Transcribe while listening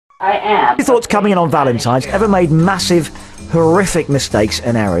I am. Your thoughts coming in on Valentine's? Ever made massive, horrific mistakes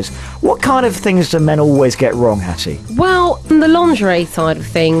and errors? What kind of things do men always get wrong, Hattie? Well, on the lingerie side of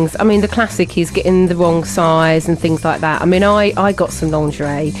things, I mean, the classic is getting the wrong size and things like that. I mean, I got some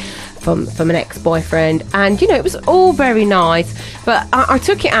lingerie from an ex-boyfriend, and you know, it was all very nice, but I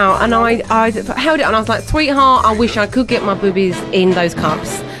took it out and I held it and I was like, sweetheart, I wish I could get my boobies in those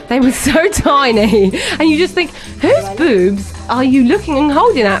cups. They were so tiny, and you just think, whose boobs are you looking and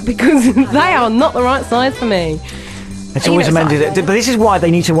holding at, because they are not the right size for me. It's always amended, but this is why they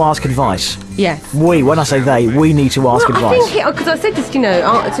need to ask advice. Yes. When I say they, we need to ask advice. I think, because I said this, you know,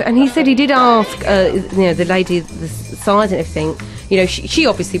 and he said he did ask, you know, the lady the size and everything. You know, she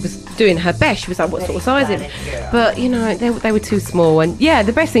obviously was doing her best. She was like, what sort of size is it? But, you know, they were too small. And, yeah,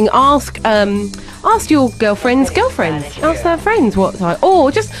 the best thing, ask your girlfriend's girlfriends. Ask their friends what size. Or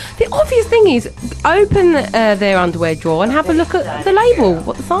just, the obvious thing is, open their underwear drawer and have a look at the label,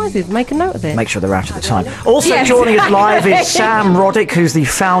 what the size is. Make a note of it. Make sure they're out at the time. Also joining us live is Sam Rodick, who's the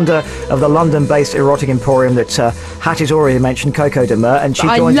founder of the London-based erotic emporium that Hattie's already mentioned, Coco de Mer, and she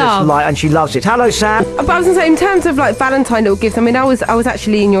joins us live, and she loves it. Hello, Sam. But I was going to say, in terms of, like, Valentine little gifts, I mean, I was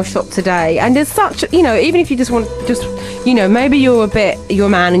actually in your shop today, and there's such, you know, even if you just want, you know, maybe you're a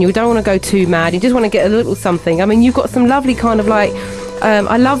man and you don't want to go too mad, you just want to get a little something. I mean, you've got some lovely kind of like,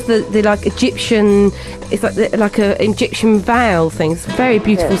 I love the like Egyptian, it's like a Egyptian veil thing. It's very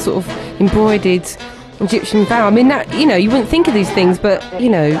beautiful, sort of embroidered Egyptian veil. I mean, that, you know, you wouldn't think of these things, but you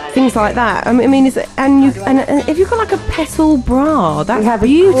know, things like that. I mean, and if you've got like a petal bra, that's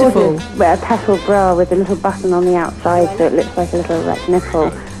beautiful. A petal bra with a little button on the outside, so it looks like a little erect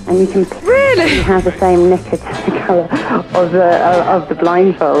nipple, and you can really have the same knicker to the colour of the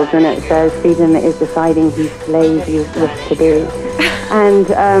blindfold, and it says, "Freedom is deciding whose slave you wish to be." And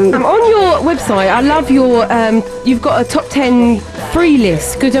on your website, I love your you've got a top 10 free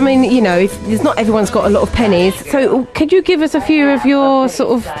list, because I mean, you know, there's not everyone's got a lot of pennies, so could you give us a few of your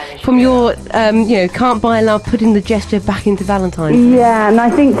sort of from your you know, can't buy love, putting the gesture back into Valentine's? Yeah, and I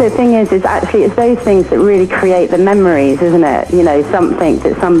think the thing is actually it's those things that really create the memories, isn't it? You know, something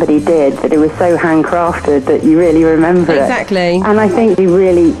that somebody did that it was so handcrafted that you really remember it. Exactly. And I think you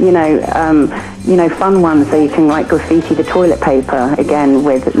really, you know, fun ones, so you can like graffiti the toilet paper again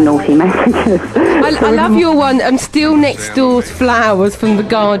with naughty messages. I love your one. I'm still next door's flowers from the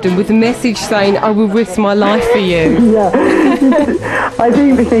garden with a message saying, "I will risk my life for you." Yeah. I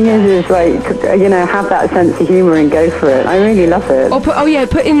think the thing is like, you know, have that sense of humour and go for it. I really love it. Or put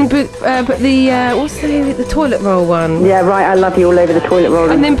the what's the toilet roll one? Yeah, right. I love you all over the toilet roll.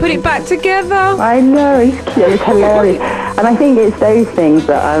 And then put it back together. I know, it's cute. It's hilarious. And I think it's those things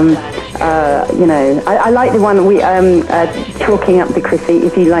that you know, I like the one we chalking up the graffiti,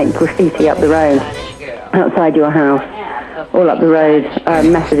 if you like graffiti up the road outside your house, all up the road,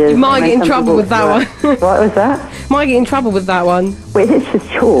 messages. You might get in trouble with that one. What was that? Might get in trouble with that one. Well, it's just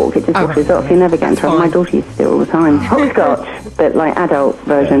chalk. It just washes off. You never get in trouble. My daughter used to do it all the time. Hopscotch, but like adult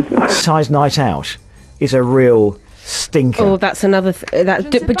version. Size night out is a real stinker. Oh, that's another.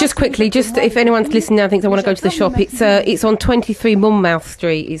 But just quickly, just if anyone's listening now thinks I want to go to the shop, it's on 23 Monmouth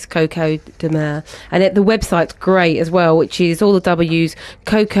Street. Is Coco de Mer, and the website's great as well, which is all the W's,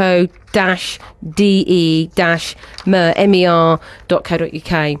 coco-de-mer.co.uk.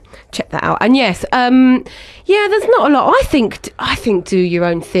 Check that out. And yes, yeah, there's not a lot. I think do your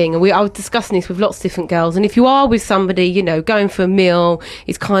own thing. And I was discussing this with lots of different girls. And if you are with somebody, you know, going for a meal,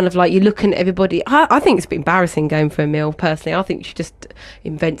 it's kind of like you're looking at everybody. I think it's a bit embarrassing going for a meal, personally. I think you should just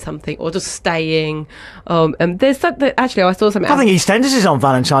invent something, or just staying. And there's something, actually, I saw something. I think EastEnders is on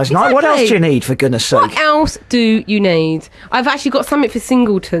Valentine's night. What else do you need, for goodness sake? What else do you need? I've actually got something for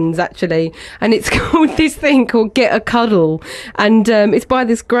singletons, actually, and it's called this thing called Get a Cuddle, and it's by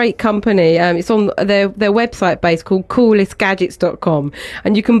this great company. It's on their website base called coolestgadgets.com,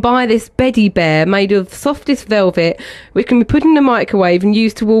 and you can buy this beddy bear made of softest velvet, which can be put in the microwave and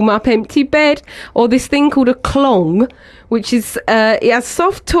used to warm up empty bed, or this thing called a clong, which is it has a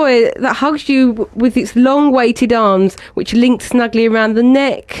soft toy that hugs you with its long weighted arms, which link snugly around the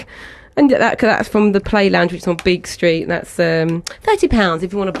neck. And that's from the Play Lounge, which is on Big Street. That's £30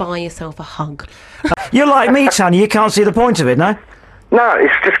 if you want to buy yourself a hug. You're like me, Tanya. You can't see the point of it, no? No,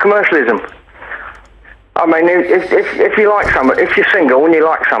 it's just commercialism. I mean, if you like somebody, if you're single and you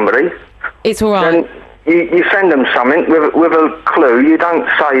like somebody, it's all right. Then you send them something with a clue. You don't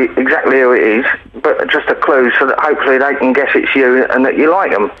say exactly who it is, but just a clue, so that hopefully they can guess it's you and that you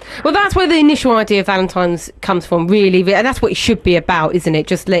like them. Well, that's where the initial idea of Valentine's comes from, really. And that's what it should be about, isn't it?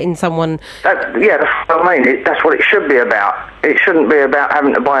 Just letting someone... That's what I mean. That's what it should be about. it shouldn't be about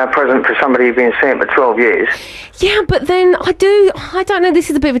having to buy a present for somebody you've been seeing for 12 years. Yeah, but then I don't know, this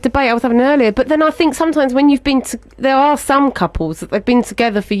is a bit of a debate I was having earlier, but then I think sometimes when you've been there are some couples that they've been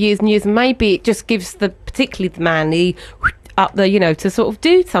together for years and years, and maybe it just gives particularly the man up there, to sort of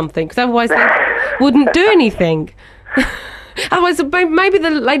do something, because otherwise they wouldn't do anything. Otherwise, maybe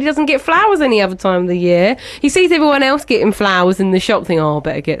the lady doesn't get flowers any other time of the year. He sees everyone else getting flowers in the shop, think, I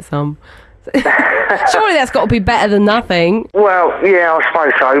better get some. Surely that's got to be better than nothing. Well, yeah, I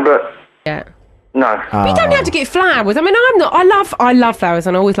suppose so, but... Yeah. No. But you don't have to get flowers. I mean, I love flowers,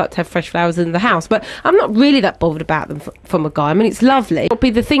 and I always like to have fresh flowers in the house, but I'm not really that bothered about them from a guy. I mean, it's lovely. It'll be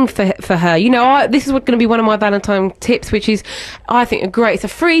the thing for her. This is going to be one of my Valentine tips, which is, I think, it's a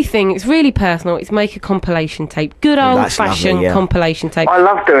free thing. It's really personal. It's make a compilation tape. Good old-fashioned compilation tape. I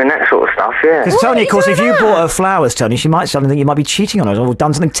love doing that sort of stuff, yeah. Because, Tony, of course, if you bought her flowers, Tony, she might suddenly think you might be cheating on her or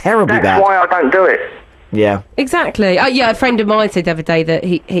done something terribly bad. That's why I don't do it. Yeah, exactly. A friend of mine said the other day that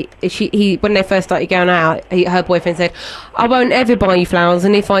he when they first started going out, her boyfriend said, "I won't ever buy you flowers,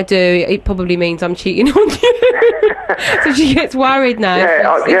 and if I do, it probably means I'm cheating on you." So she gets worried now.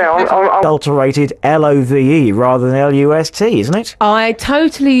 I'm adulterated LOVE rather than LUST, isn't it? I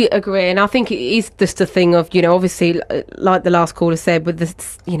totally agree, and I think it is just a thing of obviously, like the last caller said, with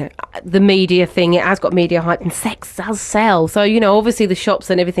the media thing, it has got media hype, and sex does sell. So obviously the shops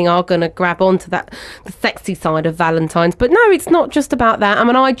and everything are going to grab onto that. The sexy side of Valentine's, but no, it's not just about that. I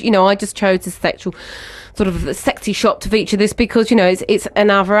mean, I just chose this sexy shop to feature this because it's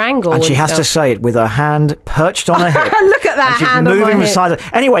another angle. And she has to say it with her hand perched on her hip. Look at that hand on my hip.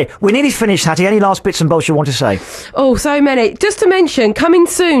 Anyway, we nearly finished, Hattie. Any last bits and bobs you want to say? Oh, so many. Just to mention, coming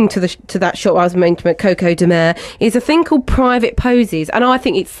soon to that shop I was mentioning at Coco de Mer is a thing called Private Poses, and I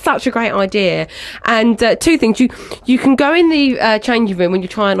think it's such a great idea. And two things: you can go in the changing room when you're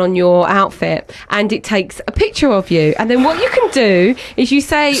trying on your outfit, and it takes a picture of you, and then what you can do is you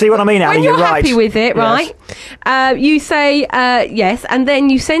say, "See what I mean, Annie? When you're happy right. with it, right?" You say yes, and then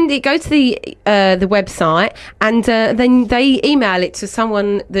you send it. Go to the website, and then they email it to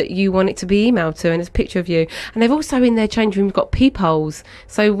someone that you want it to be emailed to, and it's a picture of you. And they've also in their change room got peepholes.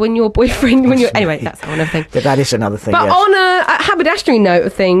 So when your boyfriend, anyway, that's another thing. That is another thing. But on a haberdashery note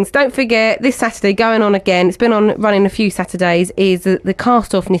of things, don't forget this Saturday going on again. It's been running a few Saturdays. Is the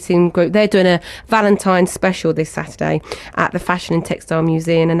Cast Off Knitting Group? They're doing a Valentine's special this Saturday at the Fashion and Textile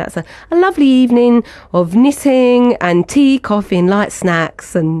Museum, and that's a lovely evening of knitting and tea, coffee and light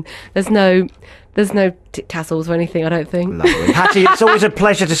snacks, and there's no tassels or anything, I don't think. Lovely. Hattie, it's always a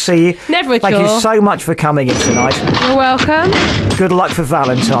pleasure to see you. Never a chore. Thank you so much for coming in tonight. You're welcome. Good luck for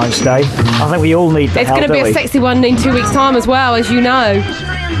Valentine's Day. I think we all need the help. It's going to be a sexy one in 2 weeks' time as well, as you know.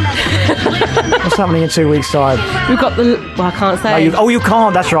 What's happening in 2 weeks' time? We've got I can't say. You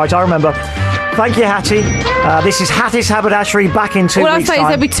can't, that's right, I remember. Thank you, Hattie. This is Hattys Haberdashery, back in 2 weeks' time. All I'll say is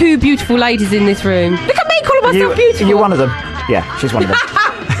there'll be two beautiful ladies in this room. Look at me calling myself beautiful. You're one of them. Yeah, she's one of them.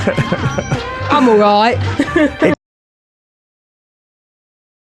 I'm all right.